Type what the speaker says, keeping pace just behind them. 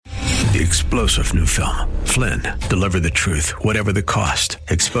The explosive new film, Flynn, deliver the truth, whatever the cost,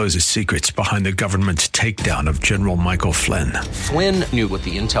 exposes secrets behind the government's takedown of General Michael Flynn. Flynn knew what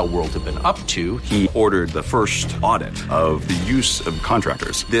the intel world had been up to. He ordered the first audit of the use of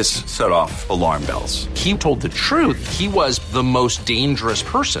contractors. This set off alarm bells. He told the truth. He was the most dangerous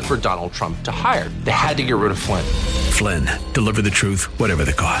person for Donald Trump to hire. They had to get rid of Flynn. Flynn, deliver the truth, whatever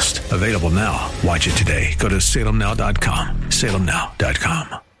the cost. Available now. Watch it today. Go to salemnow.com.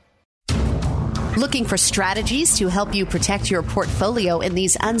 salemnow.com. Looking for strategies to help you protect your portfolio in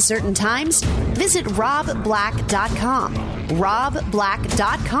these uncertain times? Visit robblack.com.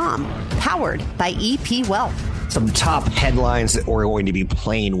 robblack.com, powered by EP Wealth. Some top headlines that we're going to be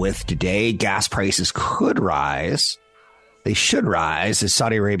playing with today. Gas prices could rise. They should rise as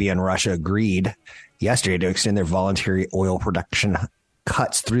Saudi Arabia and Russia agreed yesterday to extend their voluntary oil production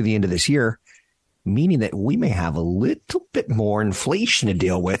cuts through the end of this year, meaning that we may have a little bit more inflation to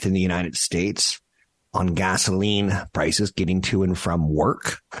deal with in the United States on gasoline prices, getting to and from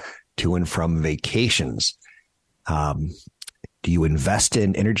work, to and from vacations. Do you invest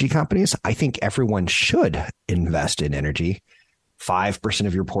in energy companies? I think everyone should invest in energy. 5%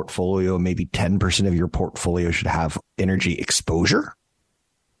 of your portfolio, maybe 10% of your portfolio should have energy exposure.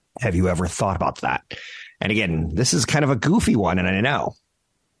 Have you ever thought about that? And again, this is kind of a goofy one, and I know.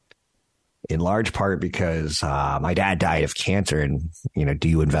 In large part because my dad died of cancer, and, do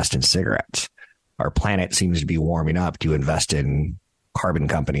you invest in cigarettes? Our planet seems to be warming up. Do you invest in carbon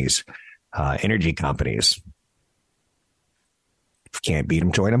companies, energy companies? If you can't beat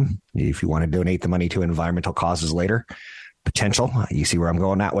them, join them. If you want to donate the money to environmental causes later, potential. You see where I'm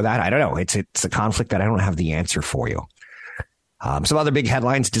going at with that? I don't know. It's a conflict that I don't have the answer for you. Some other big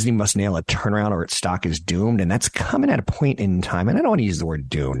headlines: Disney must nail a turnaround or its stock is doomed. And that's coming at a point in time. And I don't want to use the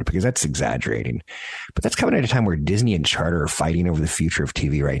word doomed because that's exaggerating. But that's coming at a time where Disney and Charter are fighting over the future of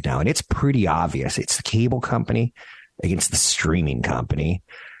TV right now. And it's pretty obvious. It's the cable company against the streaming company.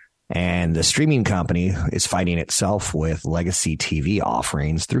 And the streaming company is fighting itself with legacy TV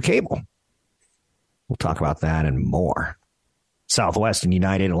offerings through cable. We'll talk about that and more. Southwest and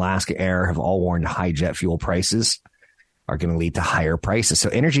United, Alaska Air have all warned high jet fuel prices are going to lead to higher prices. So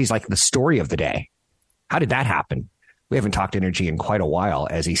energy is like the story of the day. How did that happen? We haven't talked energy in quite a while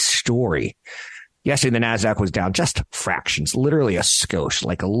as a story. Yesterday, the NASDAQ was down just fractions, literally a skosh,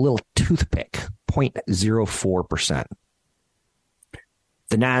 like a little toothpick, 0.04%.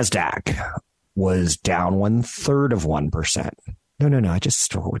 The NASDAQ was down 1/3 of 1%. No.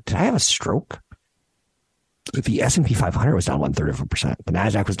 Did I have a stroke? The S&P 500 was down 1/3 of 1%. The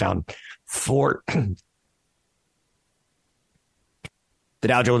NASDAQ was down 4. The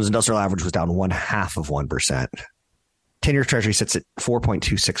Dow Jones Industrial Average was down 0.5 of 1%. 10-year Treasury sits at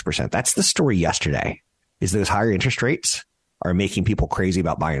 4.26%. That's the story yesterday, is those higher interest rates are making people crazy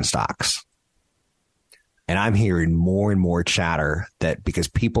about buying stocks. And I'm hearing more and more chatter that because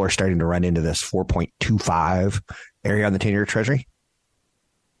people are starting to run into this 4.25 area on the 10-year Treasury,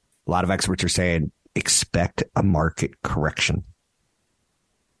 a lot of experts are saying expect a market correction.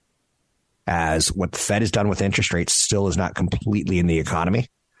 As what the Fed has done with interest rates still is not completely in the economy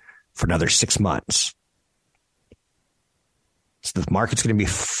for another 6 months. So the market's going to be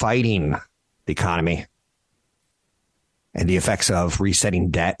fighting the economy and the effects of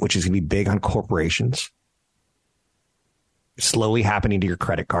resetting debt, which is going to be big on corporations. It's slowly happening to your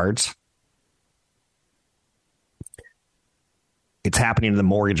credit cards. It's happening to the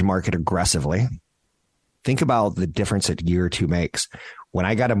mortgage market aggressively. Think about the difference that year or two makes. When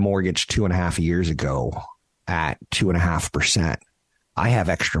I got a mortgage 2.5 years ago at 2.5%, I have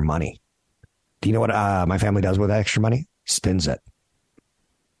extra money. Do you know what my family does with that extra money? Spends it.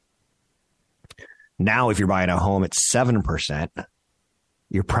 Now, if you're buying a home at 7%,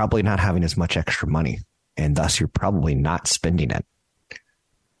 you're probably not having as much extra money, and thus you're probably not spending it.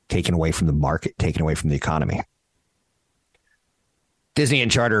 Taken away from the market, taken away from the economy. Disney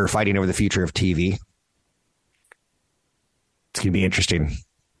and Charter are fighting over the future of TV. It's going to be interesting.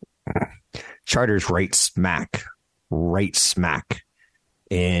 Charter's right smack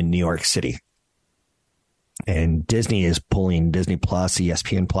in New York City. And Disney is pulling Disney Plus,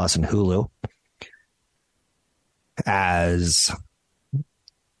 ESPN Plus, and Hulu as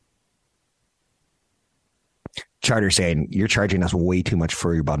Charter saying, you're charging us way too much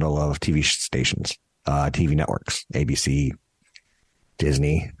for your bundle of TV stations, TV networks, ABC,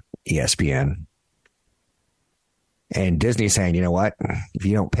 Disney, ESPN. And Disney saying, you know what? If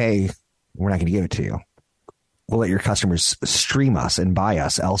you don't pay, we're not going to give it to you. We'll let your customers stream us and buy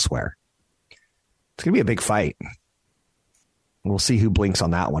us elsewhere. It's going to be a big fight. We'll see who blinks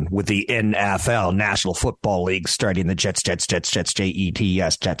on that one. With the NFL, National Football League, starting the Jets, Jets.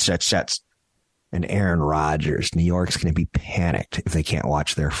 And Aaron Rodgers, New York's going to be panicked if they can't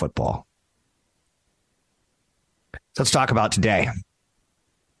watch their football. So let's talk about today.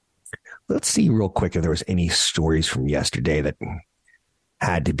 Let's see real quick if there was any stories from yesterday that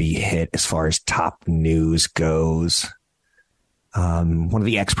had to be hit as far as top news goes. One of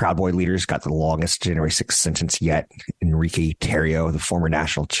the ex-Proud Boy leaders got the longest January 6th sentence yet. Enrique Tarrio, the former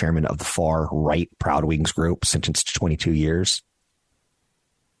national chairman of the far-right Proud Wings group, sentenced to 22 years.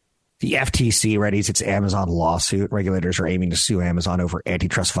 The FTC readies its Amazon lawsuit. Regulators are aiming to sue Amazon over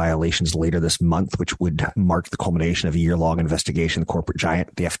antitrust violations later this month, which would mark the culmination of a year-long investigation of the corporate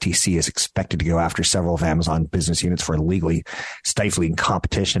giant. The FTC is expected to go after several of Amazon business units for illegally stifling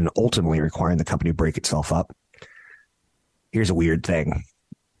competition and ultimately requiring the company to break itself up. Here's a weird thing.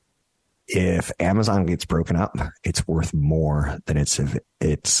 If Amazon gets broken up, it's worth more than it's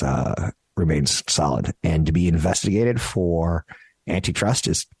remains solid. And to be investigated for antitrust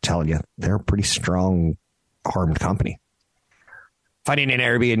is telling you they're a pretty strong armed company. Finding an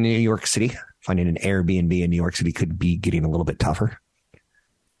Airbnb in New York City could be getting a little bit tougher.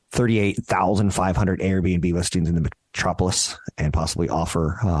 38,500 Airbnb listings in the metropolis and possibly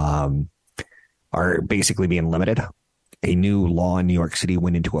offer are basically being limited. A new law in New York City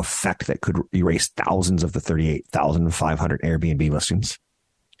went into effect that could erase thousands of the 38,500 Airbnb listings.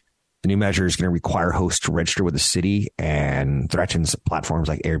 The new measure is going to require hosts to register with the city and threatens platforms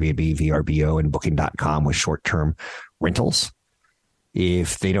like Airbnb, VRBO, and Booking.com with short-term rentals.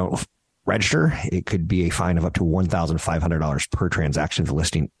 If they don't register, it could be a fine of up to $1,500 per transaction if the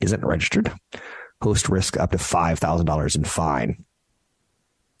listing isn't registered. Host risk up to $5,000 in fine.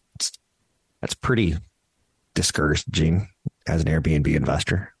 That's pretty discouraging as an Airbnb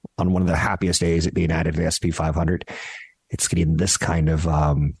investor. On one of the happiest days at being added to the S&P 500, it's getting this kind of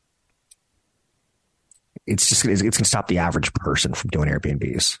it's going to stop the average person from doing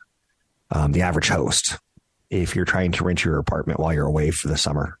Airbnbs. The average host, if you're trying to rent your apartment while you're away for the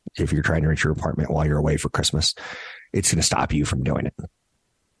summer, if you're trying to rent your apartment while you're away for Christmas, it's going to stop you from doing it.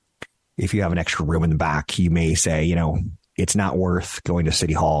 If you have an extra room in the back, you may say, it's not worth going to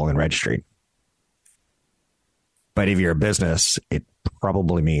City Hall and registering. But if you're a business, it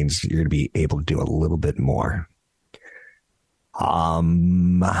probably means you're going to be able to do a little bit more.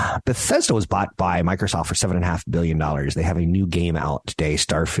 Bethesda was bought by Microsoft for $7.5 billion. They have a new game out today,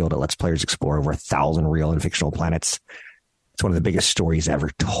 Starfield. It lets players explore over 1,000 real and fictional planets. It's one of the biggest stories ever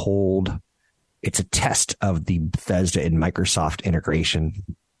told. It's a test of the Bethesda and Microsoft integration,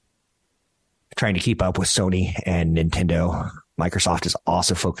 trying to keep up with Sony and Nintendo. Microsoft is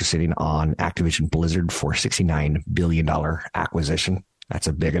also focusing on Activision Blizzard for $69 billion acquisition. That's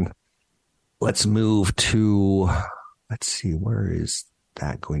a big one. Let's move to, let's see, where is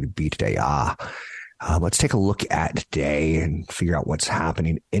that going to be today? Let's take a look at today and figure out what's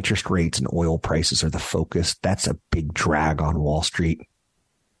happening. Interest rates and oil prices are the focus. That's a big drag on Wall Street.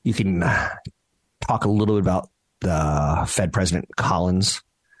 You can talk a little bit about the Fed President Collins.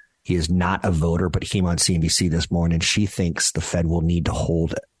 He is not a voter, but he came on CNBC this morning. She thinks the Fed will need to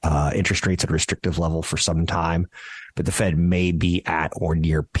hold interest rates at a restrictive level for some time, but the Fed may be at or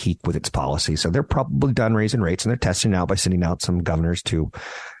near peak with its policy. So they're probably done raising rates, and they're testing out by sending out some governors to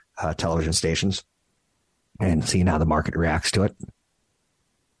television stations and seeing how the market reacts to it.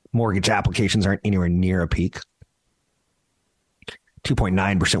 Mortgage applications aren't anywhere near a peak.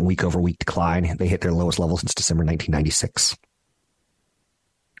 2.9% week over week decline. They hit their lowest level since December 1996.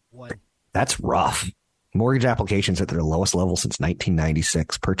 What? That's rough. Mortgage applications at their lowest level since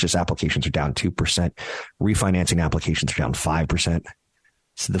 1996. Purchase applications are down 2%. Refinancing applications are down 5%.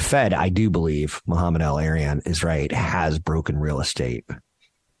 So the Fed, I do believe, Mohamed El-Erian is right, has broken real estate.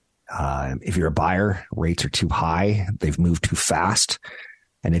 If you're a buyer, rates are too high. They've moved too fast.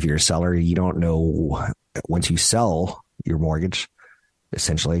 And if you're a seller, you don't know, once you sell your mortgage,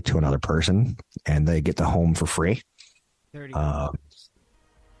 essentially to another person, and they get the home for free. 30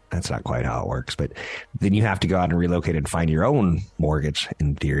 That's not quite how it works, but then you have to go out and relocate and find your own mortgage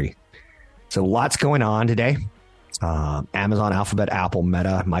in theory. So lots going on today. Amazon, Alphabet, Apple,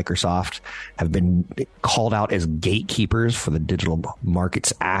 Meta, Microsoft have been called out as gatekeepers for the Digital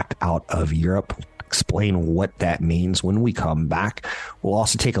Markets Act out of Europe. Explain what that means when we come back. We'll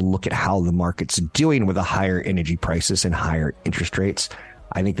also take a look at how the market's doing with the higher energy prices and higher interest rates.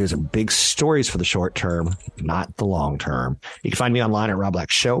 I think there's a big stories for the short term, not the long term. You can find me online at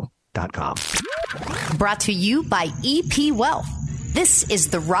robblackshow.com. Brought to you by EP Wealth. This is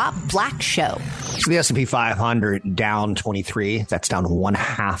the Rob Black Show. So the S&P 500 down 23. That's down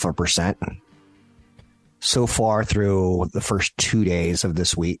 0.5%. So far through the first 2 days of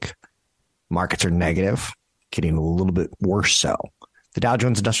this week, markets are negative, getting a little bit worse so. The Dow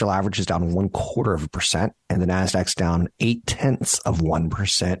Jones Industrial Average is down 0.25%, and the Nasdaq's down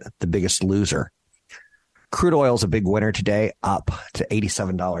 0.8%, the biggest loser. Crude oil is a big winner today, up to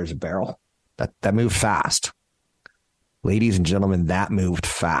 $87 a barrel. That moved fast. Ladies and gentlemen, that moved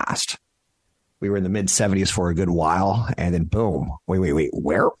fast. We were in the mid-70s for a good while, and then boom. Wait,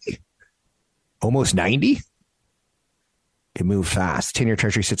 where are we? Almost 90? It moved fast. 10-year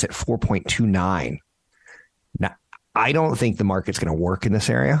Treasury sits at 4.29. Now, I don't think the market's going to work in this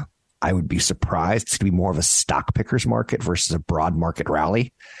area. I would be surprised. It's going to be more of a stock picker's market versus a broad market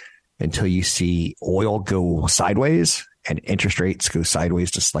rally until you see oil go sideways and interest rates go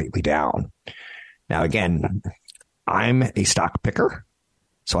sideways to slightly down. Now, again, I'm a stock picker,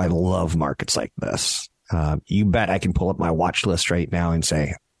 so I love markets like this. You bet I can pull up my watch list right now and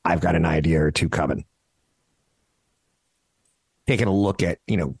say, I've got an idea or two coming. Taking a look at,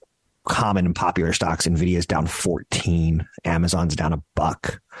 common and popular stocks, Nvidia's down 14, Amazon's down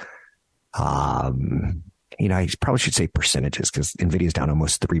 $1. I probably should say percentages because Nvidia's down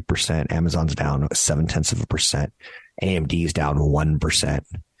almost 3%, Amazon's down 0.7%, AMD's down 1%.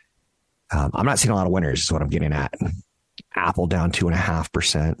 I'm not seeing a lot of winners is what I'm getting at. Apple down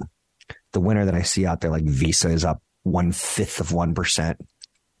 2.5%. The winner that I see out there, like Visa, is up 0.1%.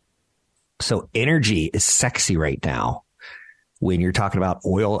 So energy is sexy right now. When you're talking about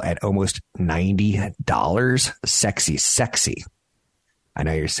oil at almost $90, sexy. I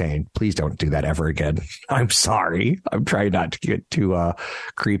know you're saying, please don't do that ever again. I'm sorry. I'm trying not to get too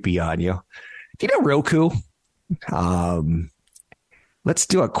creepy on you. Do you know Roku? Let's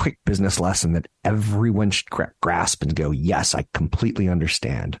do a quick business lesson that everyone should grasp and go, yes, I completely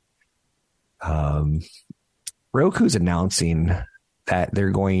understand. Roku's announcing that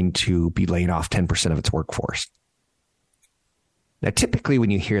they're going to be laying off 10% of its workforce. Now, typically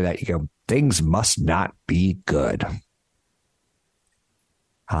when you hear that, you go, things must not be good.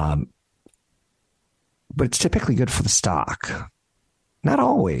 But it's typically good for the stock. Not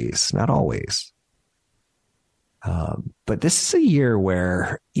always. But this is a year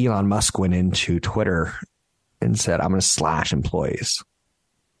where Elon Musk went into Twitter and said, I'm going to slash employees.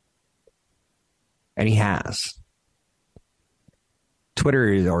 And he has.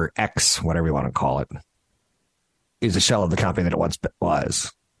 Twitter, or X, whatever you want to call it, is a shell of the company that it once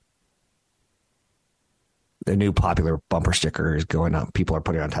was. The new popular bumper sticker is going up. People are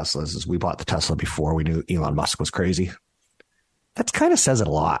putting on Teslas. As we bought the Tesla before we knew Elon Musk was crazy. That kind of says it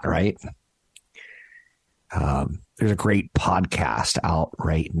a lot, right? There's a great podcast out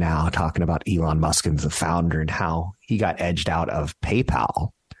right now talking about Elon Musk and the founder and how he got edged out of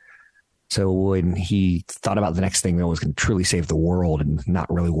PayPal. So when he thought about the next thing that was going to truly save the world and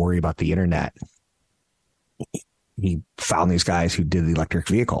not really worry about the internet, he found these guys who did the electric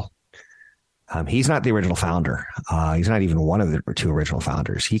vehicle. He's not the original founder. He's not even one of the two original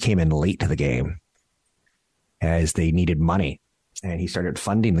founders. He came in late to the game as they needed money. And he started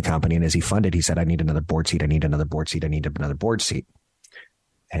funding the company. And as he funded, he said, I need another board seat. I need another board seat. I need another board seat.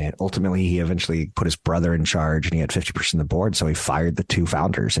 And ultimately, he eventually put his brother in charge and he had 50% of the board. So he fired the two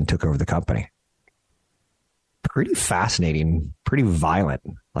founders and took over the company. Pretty fascinating, pretty violent.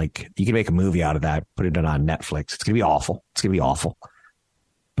 Like, you can make a movie out of that, put it on Netflix. It's going to be awful.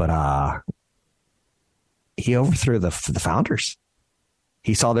 But he overthrew the founders.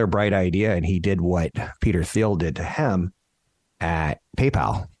 He saw their bright idea and he did what Peter Thiel did to him at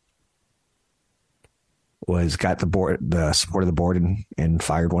PayPal. Was got the support of the board and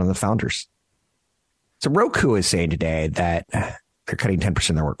fired one of the founders. So Roku is saying today that they're cutting 10%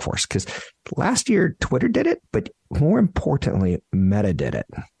 of their workforce because last year Twitter did it, but more importantly, Meta did it,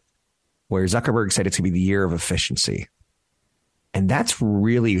 where Zuckerberg said it's going to be the year of efficiency. And that's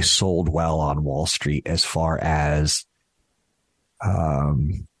really sold well on Wall Street as far as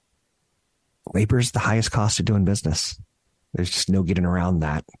labor is the highest cost of doing business. There's just no getting around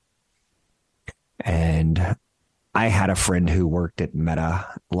that. And I had a friend who worked at Meta,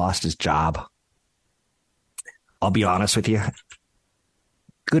 lost his job. I'll be honest with you.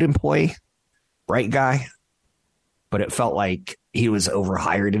 Good employee, bright guy, but it felt like he was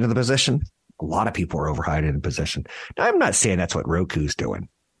overhired into the position. A lot of people were overhired into the position. Now, I'm not saying that's what Roku's doing.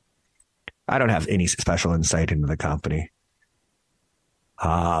 I don't have any special insight into the company.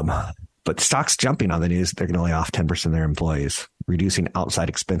 But stocks jumping on the news, they're going to lay off 10% of their employees, reducing outside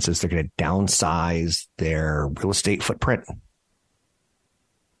expenses. They're going to downsize their real estate footprint,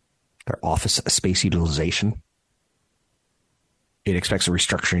 their office space utilization. It expects a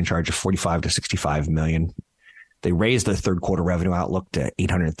restructuring charge of $45 to $65 million. They raised their third quarter revenue outlook to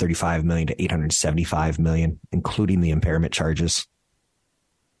 $835 million to $875 million, including the impairment charges.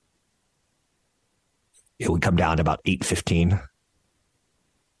 It would come down to about $815.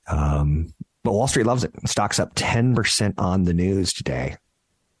 But Wall Street loves it. Stock's up 10% on the news today.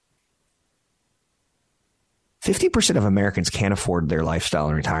 50% of Americans can't afford their lifestyle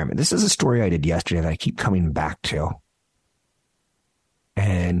in retirement. This is a story I did yesterday that I keep coming back to.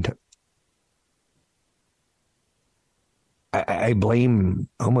 And I blame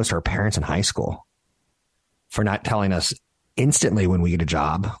almost our parents in high school for not telling us instantly when we get a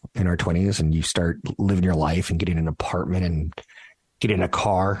job in our 20s and you start living your life and getting an apartment and getting a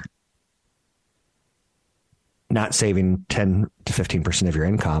car, not saving 10 to 15% of your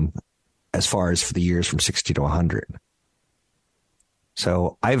income as far as for the years from 60 to 100.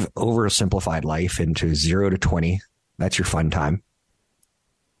 So I've oversimplified life into 0 to 20. That's your fun time.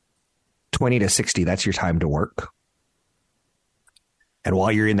 20 to 60, that's your time to work. And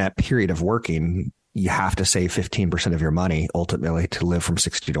while you're in that period of working, you have to save 15% of your money ultimately to live from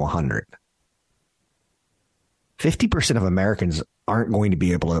 60 to 100. 50% of Americans aren't going to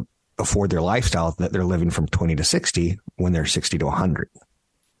be able to afford their lifestyle that they're living from 20 to 60 when they're 60 to 100.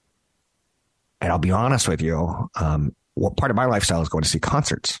 And I'll be honest with you, what part of my lifestyle is going to see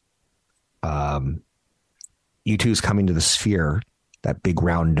concerts. U2's coming to the Sphere, that big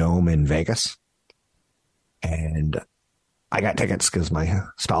round dome in Vegas. And I got tickets because my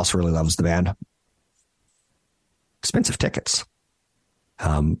spouse really loves the band. Expensive tickets.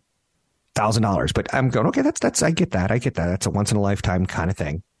 $1,000. But I'm going, okay, that's I get that. That's a once in a lifetime kind of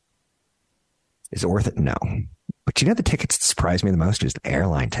thing. Is it worth it? No. But you know the tickets that surprised me the most is the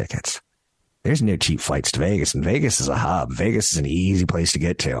airline tickets. There's no cheap flights to Vegas, and Vegas is a hub. Vegas is an easy place to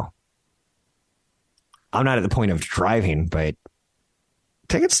get to. I'm not at the point of driving, but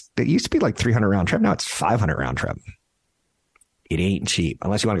tickets, it used to be like 300 round trip. Now it's 500 round trip. It ain't cheap.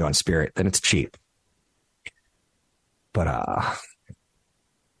 Unless you want to go on Spirit, then it's cheap. But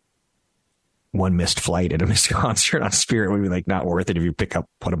one missed flight at a missed concert on Spirit would be like not worth it if you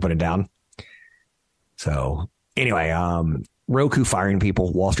put it down. So anyway, Roku firing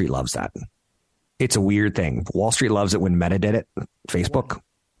people, Wall Street loves that. It's a weird thing. Wall Street loves it when Meta did it. Facebook.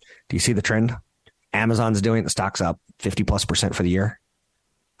 Do you see the trend? Amazon's doing it. The stock's up 50+% for the year.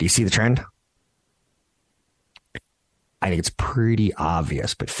 Do you see the trend? I think it's pretty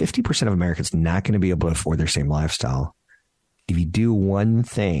obvious, but 50% of Americans not going to be able to afford their same lifestyle. If you do one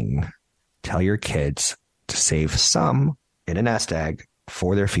thing, tell your kids to save some in a nest egg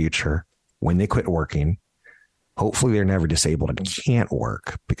for their future when they quit working. Hopefully they're never disabled and can't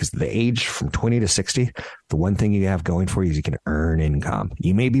work, because the age from 20 to 60, the one thing you have going for you is you can earn income.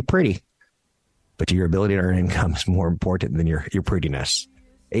 You may be pretty, but your ability to earn income is more important than your prettiness.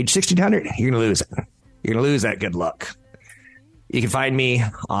 Age 60 to 100, you're going to lose it. You're going to lose that good luck. You can find me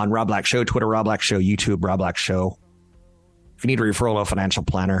on Rob Black Show, Twitter, Rob Black Show, YouTube, Rob Black Show. If you need a referral to a financial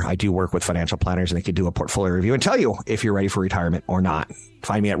planner, I do work with financial planners, and they can do a portfolio review and tell you if you're ready for retirement or not.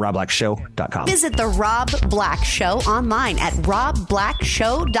 Find me at robblackshow.com. Visit The Rob Black Show online at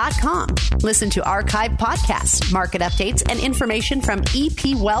robblackshow.com. Listen to archived podcasts, market updates, and information from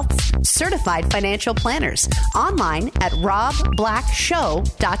EP Wealth's certified financial planners online at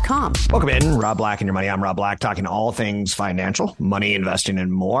robblackshow.com. Welcome in, Rob Black and Your Money. I'm Rob Black, talking all things financial, money, investing,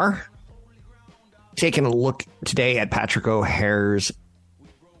 and more. Taking a look today at Patrick O'Hare's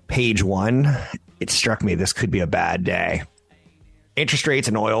page one, it struck me this could be a bad day. Interest rates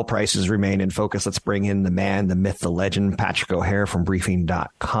and oil prices remain in focus. Let's bring in the man, the myth, the legend, Patrick O'Hare from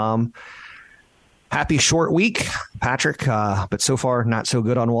briefing.com. Happy short week, Patrick, but so far not so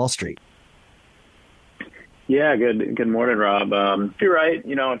good on Wall Street. Yeah, good morning, Rob. You're right.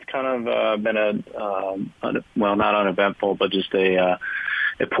 You know, it's kind of been not uneventful, but just a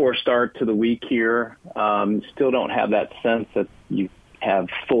poor start to the week here. Still don't have that sense that you have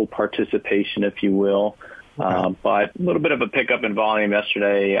full participation, if you will. But a little bit of a pickup in volume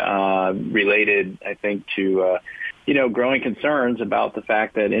yesterday related, I think, to, growing concerns about the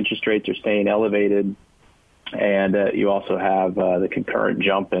fact that interest rates are staying elevated. And you also have the concurrent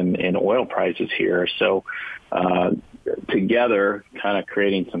jump in oil prices here. So together, kind of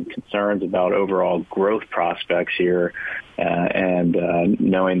creating some concerns about overall growth prospects here, and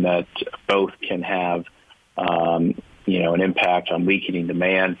knowing that both can have, an impact on weakening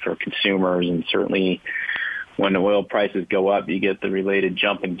demand for consumers. And certainly when the oil prices go up, you get the related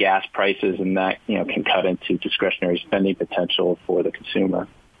jump in gas prices, and that, can cut into discretionary spending potential for the consumer.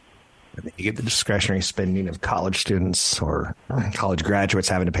 You get the discretionary spending of college students or college graduates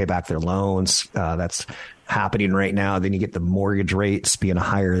having to pay back their loans. That's happening right now. Then you get the mortgage rates being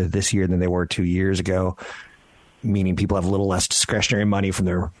higher this year than they were 2 years ago. meaning people have a little less discretionary money from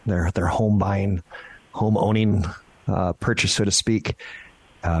their home owning purchase, so to speak.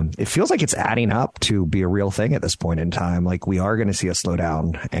 It feels like it's adding up to be a real thing at this point in time. Like we are going to see a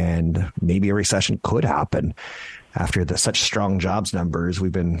slowdown, and maybe a recession could happen after such strong jobs numbers.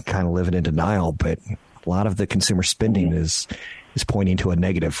 We've been kind of living in denial, but a lot of the consumer spending is pointing to a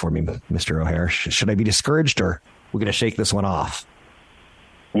negative for me, Mr. O'Hare. Should I be discouraged, or we're going to shake this one off?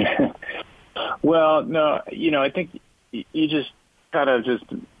 Well, no, I think you just kind of just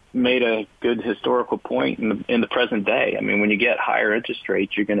made a good historical point in the present day. I mean, when you get higher interest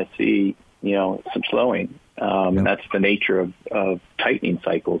rates, you're going to see, some slowing. And that's the nature of tightening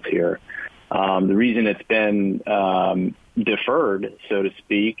cycles here. The reason it's been deferred, so to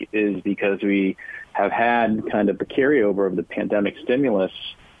speak, is because we have had kind of the carryover of the pandemic stimulus,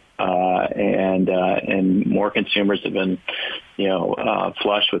 and more consumers have been,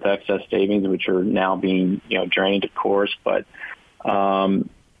 flush with excess savings, which are now being, drained, of course. But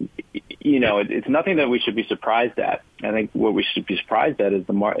it's nothing that we should be surprised at. I think what we should be surprised at is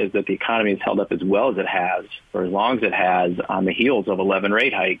that the economy has held up as well as it has, for as long as it has, on the heels of 11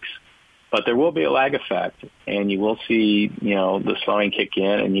 rate hikes. But there will be a lag effect, and you will see, the slowing kick in.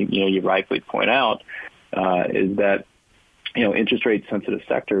 And you rightfully point out is that interest rate sensitive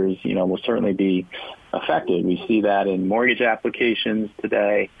sectors, will certainly be affected. We see that in mortgage applications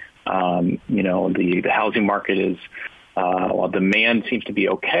today. The housing market is, while demand seems to be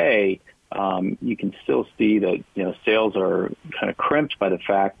okay, you can still see that, sales are kind of crimped by the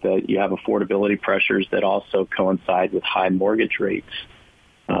fact that you have affordability pressures that also coincide with high mortgage rates.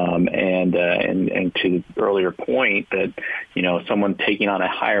 And to the earlier point that, someone taking on a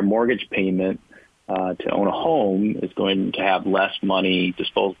higher mortgage payment to own a home is going to have less money,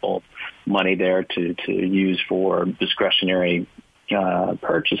 disposable money there to use for discretionary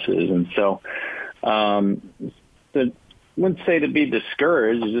purchases. And so I wouldn't say to be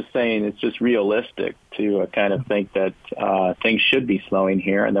discouraged, it's just saying it's just realistic to kind of think that things should be slowing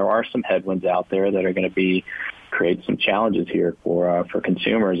here. And there are some headwinds out there that are going to create some challenges here for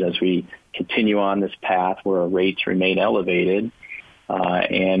consumers as we continue on this path where rates remain elevated,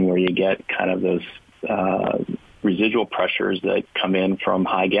 and where you get kind of those residual pressures that come in from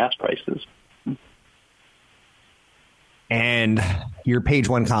high gas prices. And your page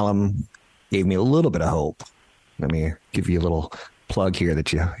one column gave me a little bit of hope. Let me give you a little plug here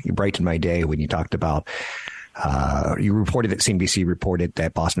that you brightened my day when you talked about you reported that CNBC reported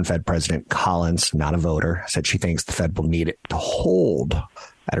that Boston Fed President Collins, not a voter, said she thinks the Fed will need it to hold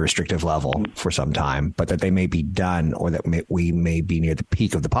at a restrictive level for some time, but that they may be done, or that we may be near the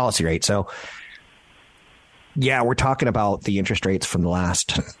peak of the policy rate. So, yeah, we're talking about the interest rates from the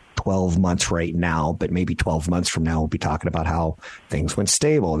last 12 months right now, but maybe 12 months from now, we'll be talking about how things went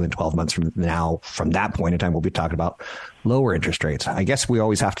stable. And then 12 months from now, from that point in time, we'll be talking about lower interest rates. I guess we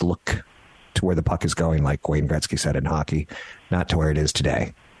always have to look to where the puck is going, like Wayne Gretzky said in hockey, not to where it is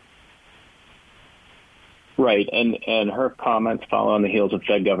today. Right, and her comments follow on the heels of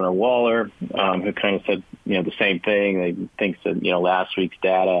Fed Governor Waller, who kind of said, the same thing. They thinks that, last week's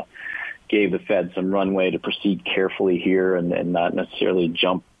data gave the Fed some runway to proceed carefully here and not necessarily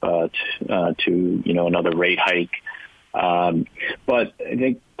jump to another rate hike. But I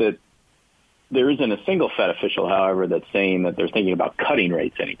think that there isn't a single Fed official, however, that's saying that they're thinking about cutting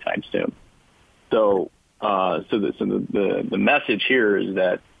rates anytime soon. So the message here is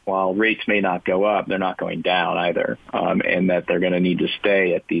that while rates may not go up, they're not going down either, and that they're going to need to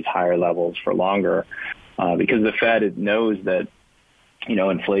stay at these higher levels for longer, because the Fed knows that,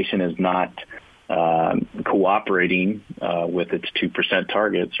 inflation is not cooperating with its 2%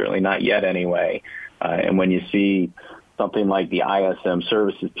 target, certainly not yet anyway. And when you see something like the ISM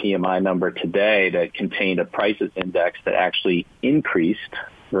Services PMI number today that contained a prices index that actually increased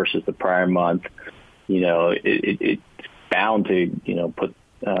versus the prior month, it's bound to, put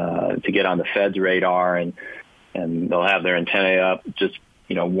to get on the Fed's radar, and they'll have their antennae up, just,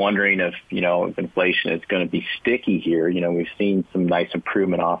 wondering if inflation is going to be sticky here. We've seen some nice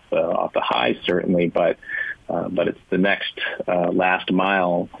improvement off the highs, certainly, but it's the next last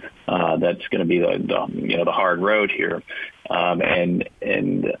mile that's going to be the hard road here. And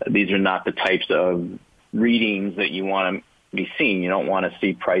these are not the types of readings that you want to be seeing. You don't want to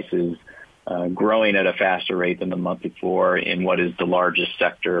see prices growing at a faster rate than the month before in what is the largest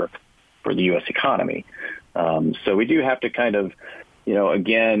sector for the U.S. economy. So we do have to kind of,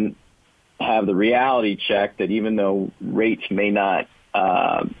 again, have the reality check that even though rates may not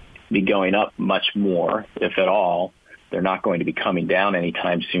be going up much more, if at all, they're not going to be coming down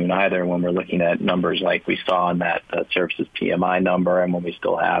anytime soon either when we're looking at numbers like we saw in that services PMI number, and when we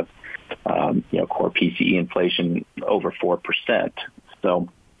still have core PCE inflation over 4%. So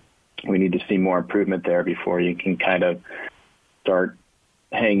we need to see more improvement there before you can kind of start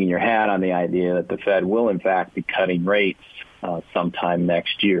hanging your hat on the idea that the Fed will, in fact, be cutting rates sometime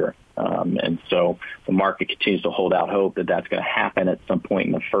next year. And so the market continues to hold out hope that that's going to happen at some point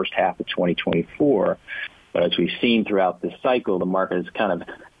in the first half of 2024. But as we've seen throughout this cycle, the market has kind of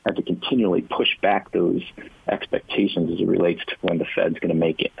had to continually push back those expectations as it relates to when the Fed's going to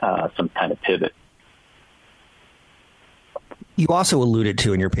make it some kind of pivot. You also alluded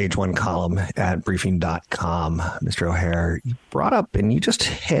to in your page one column at briefing.com, Mr. O'Hare, you brought up, and you just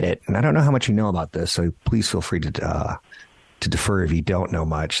hit it, and I don't know how much you know about this, so please feel free to defer if you don't know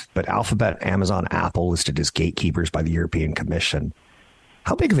much, but Alphabet, Amazon, Apple listed as gatekeepers by the European Commission.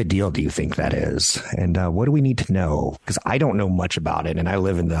 How big of a deal do you think that is? And what do we need to know? Because I don't know much about it, and I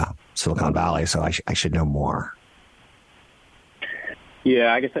live in the Silicon Valley, so I should know more.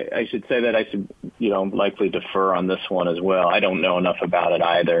 Yeah, I guess I should say that I should, likely defer on this one as well. I don't know enough about it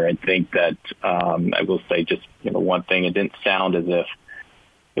either. I think that I will say just, one thing, it didn't sound as if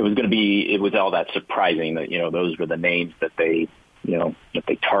it was all that surprising that, those were the names that they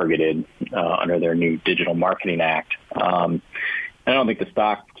targeted under their new Digital Marketing Act. I don't think the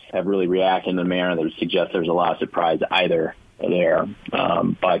stocks have really reacted in a manner that would suggest there's a lot of surprise either there.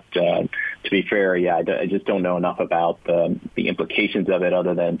 But to be fair, I just don't know enough about the implications of it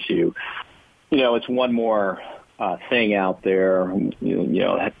other than to, it's one more thing out there,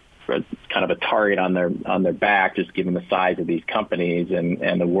 kind of a target on their back, just given the size of these companies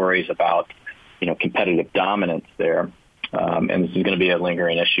and the worries about, competitive dominance there. And this is going to be a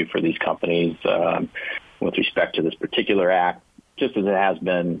lingering issue for these companies with respect to this particular act, just as it has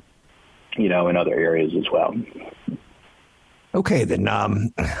been, in other areas as well. Okay, then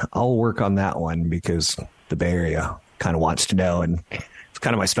I'll work on that one because the Bay Area kind of wants to know, and it's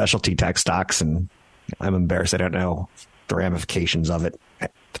kind of my specialty, tech stocks, and I'm embarrassed I don't know the ramifications of it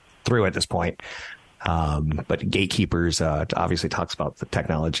through at this point. But gatekeepers obviously talks about the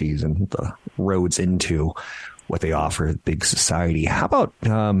technologies and the roads into what they offer big society. How about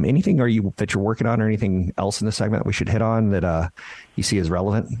anything that you're working on or anything else in the segment that we should hit on that you see as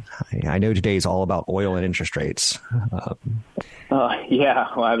relevant? I know today is all about oil and interest rates. Yeah,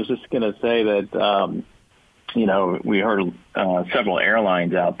 well, I was just going to say that, we heard several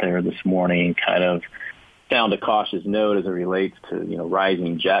airlines out there this morning kind of sound a cautious note as it relates to,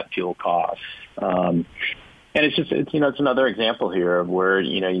 rising jet fuel costs. And it's another example here of where,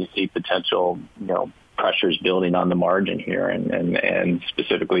 you see potential, pressures building on the margin here and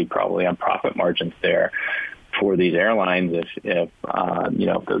specifically probably on profit margins there for these airlines if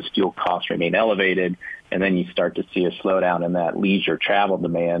those fuel costs remain elevated, and then you start to see a slowdown in that leisure travel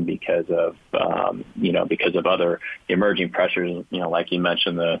demand because of other emerging pressures, like you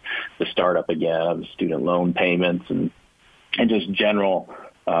mentioned, the startup again of student loan payments and just general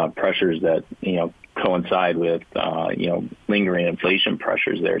pressures that, coincide with, lingering inflation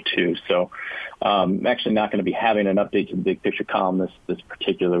pressures there too. So I'm actually not going to be having an update to the big picture column this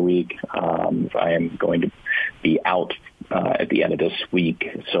particular week. I am going to be out at the end of this week,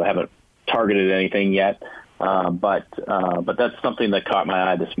 so I haven't targeted anything yet. But that's something that caught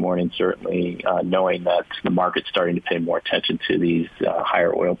my eye this morning, certainly knowing that the market's starting to pay more attention to these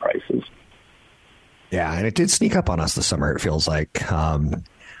higher oil prices. Yeah, and it did sneak up on us this summer, it feels like.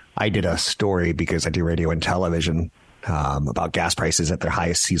 I did a story because I do radio and television about gas prices at their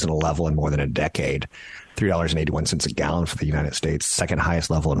highest seasonal level in more than a decade, $3.81 a gallon for the United States, second highest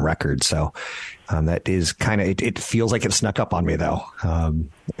level in record. So that is kind of, it feels like it snuck up on me, though.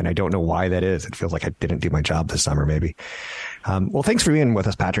 And I don't know why that is. It feels like I didn't do my job this summer, maybe. Well, thanks for being with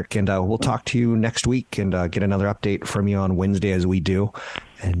us, Patrick. And we'll talk to you next week and get another update from you on Wednesday as we do.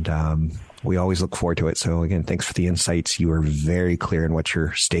 And we always look forward to it. So again, thanks for the insights. You are very clear in what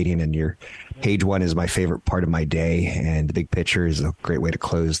you're stating, and your page one is my favorite part of my day. And the big picture is a great way to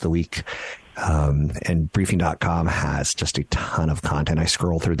close the week. And briefing.com has just a ton of content. I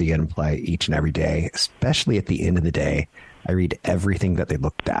scroll through the in play each and every day, especially at the end of the day. I read everything that they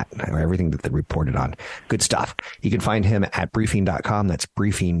looked at, or everything that they reported on. Good stuff. You can find him at briefing.com. That's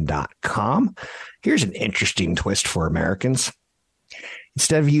briefing.com. Here's an interesting twist for Americans.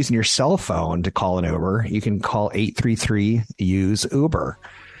 Instead of using your cell phone to call an Uber, you can call 833-USE-UBER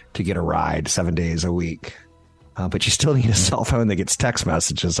to get a ride 7 days a week. But you still need a cell phone that gets text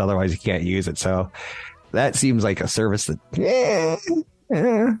messages. Otherwise, you can't use it. So that seems like a service that...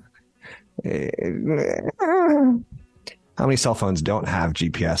 How many cell phones don't have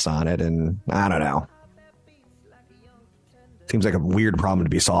GPS on it? And I don't know. Seems like a weird problem to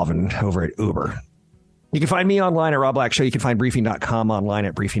be solving over at Uber. You can find me online at Rob Black Show. You can find briefing.com online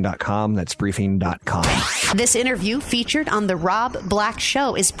at briefing.com. That's briefing.com. This interview featured on The Rob Black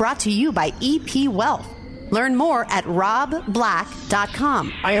Show is brought to you by EP Wealth. Learn more at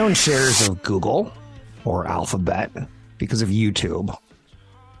robblack.com. I own shares of Google or Alphabet because of YouTube.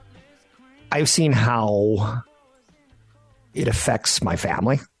 I've seen how it affects my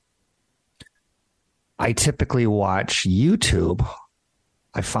family. I typically watch YouTube.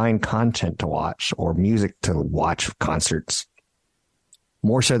 I find content to watch or music to watch, concerts,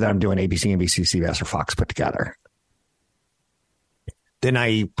 more so than I'm doing ABC, NBC, CBS, or Fox put together. Then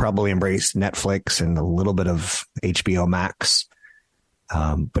I probably embrace Netflix and a little bit of HBO Max,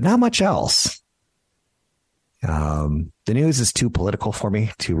 but not much else. The news is too political for me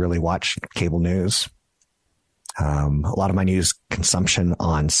to really watch cable news. A lot of my news consumption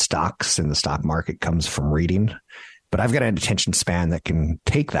on stocks in the stock market comes from reading, but I've got an attention span that can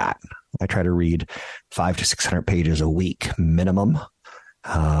take that. I try to read 500 to 600 pages a week minimum,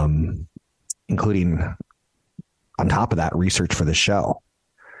 including on top of that research for the show.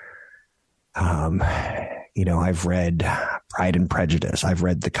 I've read Pride and Prejudice. I've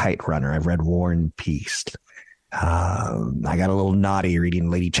read The Kite Runner. I've read War and Peace. I got a little naughty reading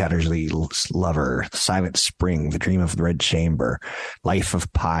Lady Chatterley's Lover, Silent Spring, The Dream of the Red Chamber, Life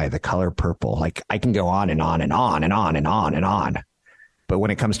of Pi, The Color Purple. Like, I can go on and on and on and on and on and on. But when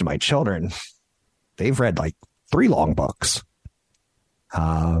it comes to my children, they've read like 3 long books.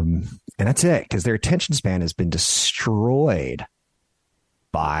 And that's it, because their attention span has been destroyed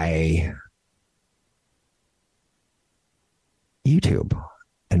by YouTube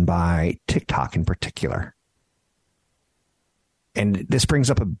and by TikTok in particular. And this brings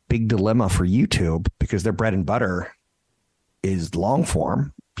up a big dilemma for YouTube because their bread and butter is long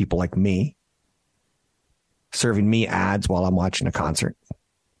form. People like me serving me ads while I'm watching a concert.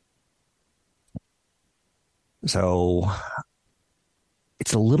 So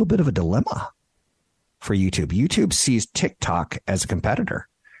it's a little bit of a dilemma for YouTube. YouTube sees TikTok as a competitor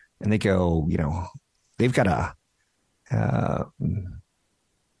and they go, they've got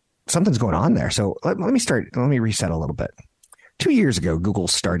something's going on there. So let me reset a little bit. 2 years ago, Google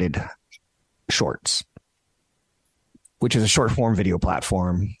started Shorts, which is a short form video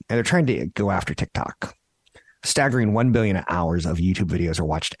platform, and they're trying to go after TikTok. Staggering 1 billion hours of YouTube videos are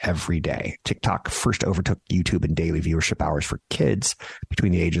watched every day. TikTok first overtook YouTube in daily viewership hours for kids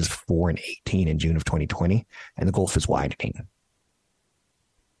between the ages of 4 and 18 in June of 2020, and the gulf is widening.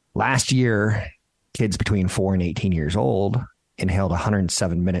 Last year, kids between 4 and 18 years old inhaled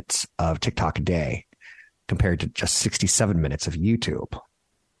 107 minutes of TikTok a day, compared to just 67 minutes of YouTube.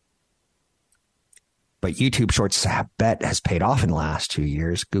 But YouTube Shorts bet has paid off in the last 2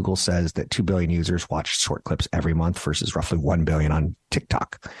 years. Google says that 2 billion users watch short clips every month versus roughly 1 billion on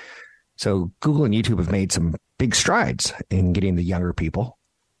TikTok. So Google and YouTube have made some big strides in getting the younger people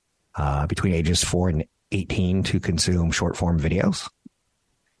between ages 4 and 18 to consume short form videos.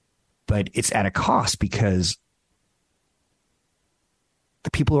 But it's at a cost because the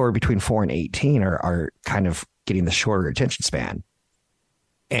people who are between 4 and 18 are kind of getting the shorter attention span.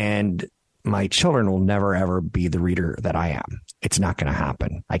 And my children will never, ever be the reader that I am. It's not going to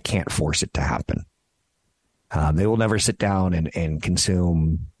happen. I can't force it to happen. They will never sit down and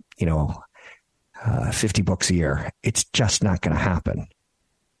consume, 50 books a year. It's just not going to happen.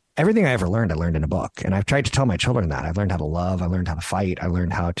 Everything I ever learned, I learned in a book. And I've tried to tell my children that. I've learned how to love. I learned how to fight. I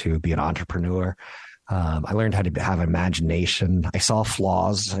learned how to be an entrepreneur. I learned how to have imagination. I saw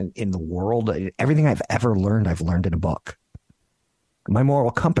flaws in the world. Everything I've ever learned, I've learned in a book. My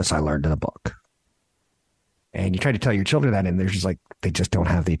moral compass, I learned in a book. And you try to tell your children that, and they're just like, they just don't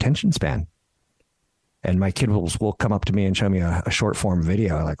have the attention span. And my kid will come up to me and show me a short form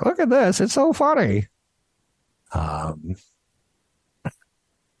video. Like, look at this. It's so funny.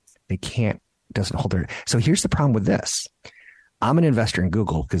 They can't, doesn't hold their. So here's the problem with this. I'm an investor in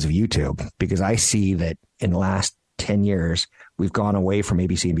Google because of YouTube, because I see that in the last 10 years, we've gone away from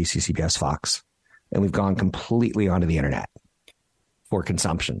ABC, NBC, CBS, Fox, and we've gone completely onto the internet for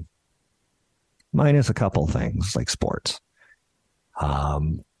consumption, minus a couple things like sports.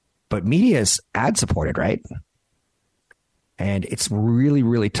 But media is ad supported, right? And it's really,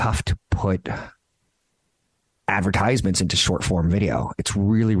 really tough to put advertisements into short form video. It's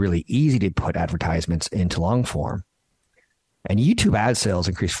really, really easy to put advertisements into long form. And YouTube ad sales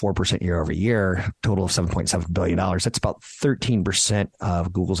increased 4% year over year, total of $7.7 billion. That's about 13%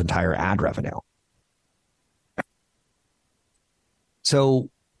 of Google's entire ad revenue.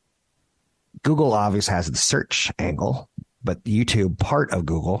 So Google obviously has the search angle, but the YouTube part of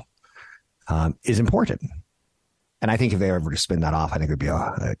Google is important. And I think if they were ever to spin that off, I think it would be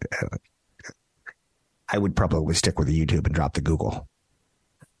I would probably stick with the YouTube and drop the Google.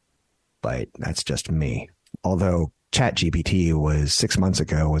 But that's just me. Although ChatGPT was 6 months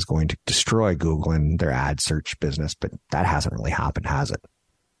ago was going to destroy Google and their ad search business, but that hasn't really happened, has it?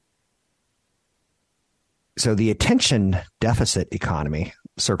 So the attention deficit economy,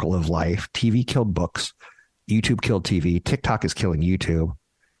 circle of life, TV killed books, YouTube killed TV, TikTok is killing YouTube.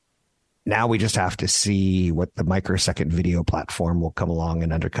 Now we just have to see what the microsecond video platform will come along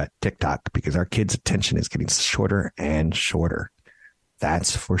and undercut TikTok, because our kids' attention is getting shorter and shorter.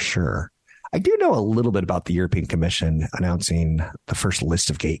 That's for sure. I do know a little bit about the European Commission announcing the first list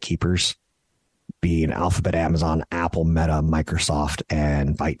of gatekeepers being Alphabet, Amazon, Apple, Meta, Microsoft,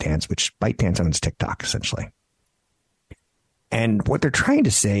 and ByteDance, which ByteDance owns TikTok, essentially. And what they're trying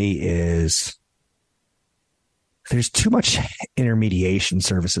to say is there's too much intermediation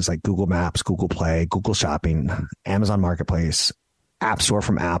services like Google Maps, Google Play, Google Shopping, Amazon Marketplace, App Store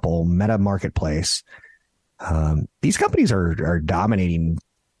from Apple, Meta Marketplace. These companies are dominating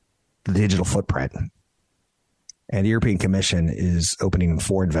the digital footprint. And the European Commission is opening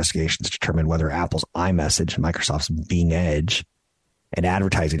 4 investigations to determine whether Apple's iMessage, Microsoft's Bing Edge, and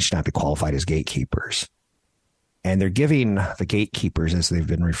advertising should not be qualified as gatekeepers. And they're giving the gatekeepers, as they've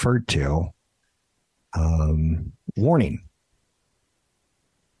been referred to, warning.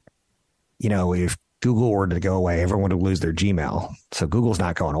 You know, if Google were to go away, everyone would lose their Gmail. So Google's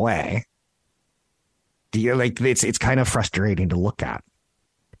not going away. It's kind of frustrating to look at.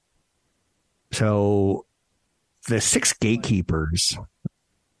 So the 6 gatekeepers,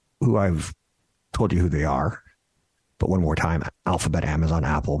 who I've told you who they are, but one more time, Alphabet, Amazon,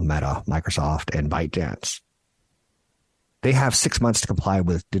 Apple, Meta, Microsoft, and ByteDance, they have 6 months to comply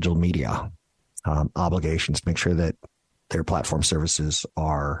with digital media obligations to make sure that their platform services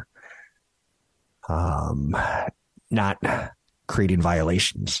are not creating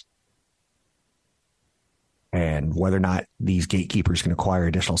violations. And whether or not these gatekeepers can acquire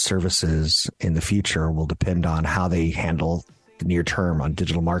additional services in the future will depend on how they handle the near term on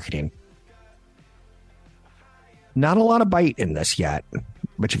digital marketing. Not a lot of bite in this yet,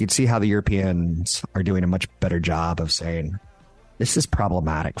 but you can see how the Europeans are doing a much better job of saying, this is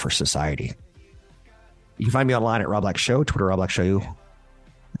problematic for society. You can find me online at Rob Black Show, Twitter, Rob Black Show. You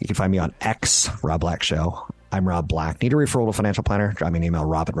can find me on X, Rob Black Show. I'm Rob Black. Need a referral to financial planner? Drop me an email,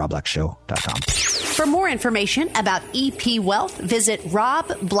 rob@robblackshow.com. For more information about EP Wealth, visit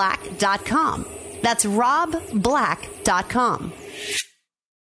robblack.com. That's robblack.com.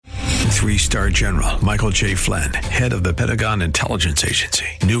 3-star General Michael J. Flynn, head of the Pentagon Intelligence Agency,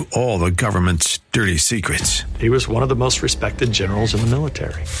 knew all the government's dirty secrets. He was one of the most respected generals in the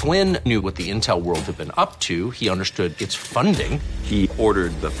military. Flynn knew what the intel world had been up to. He understood its funding. He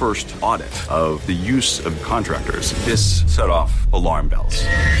ordered the first audit of the use of contractors. This set off alarm bells.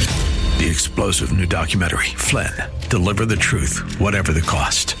 The explosive new documentary, Flynn, Deliver the Truth, Whatever the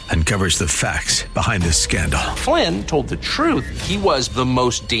Cost, uncovers the facts behind this scandal. Flynn told the truth. He was the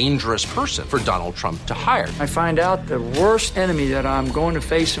most dangerous person for Donald Trump to hire. I find out the worst enemy that I'm going to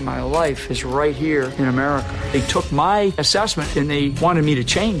face in my life is right here in America. They took my assessment and they wanted me to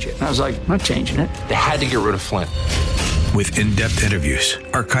change it. And I was like, I'm not changing it. They had to get rid of Flynn. With in-depth interviews,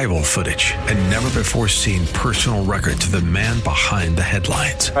 archival footage, and never-before-seen personal records of the man behind the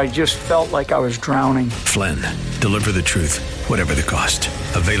headlines. I just felt like I was drowning. Flynn, Deliver the Truth, Whatever the Cost.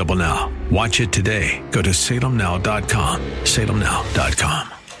 Available now. Watch it today. Go to salemnow.com.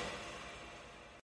 salemnow.com.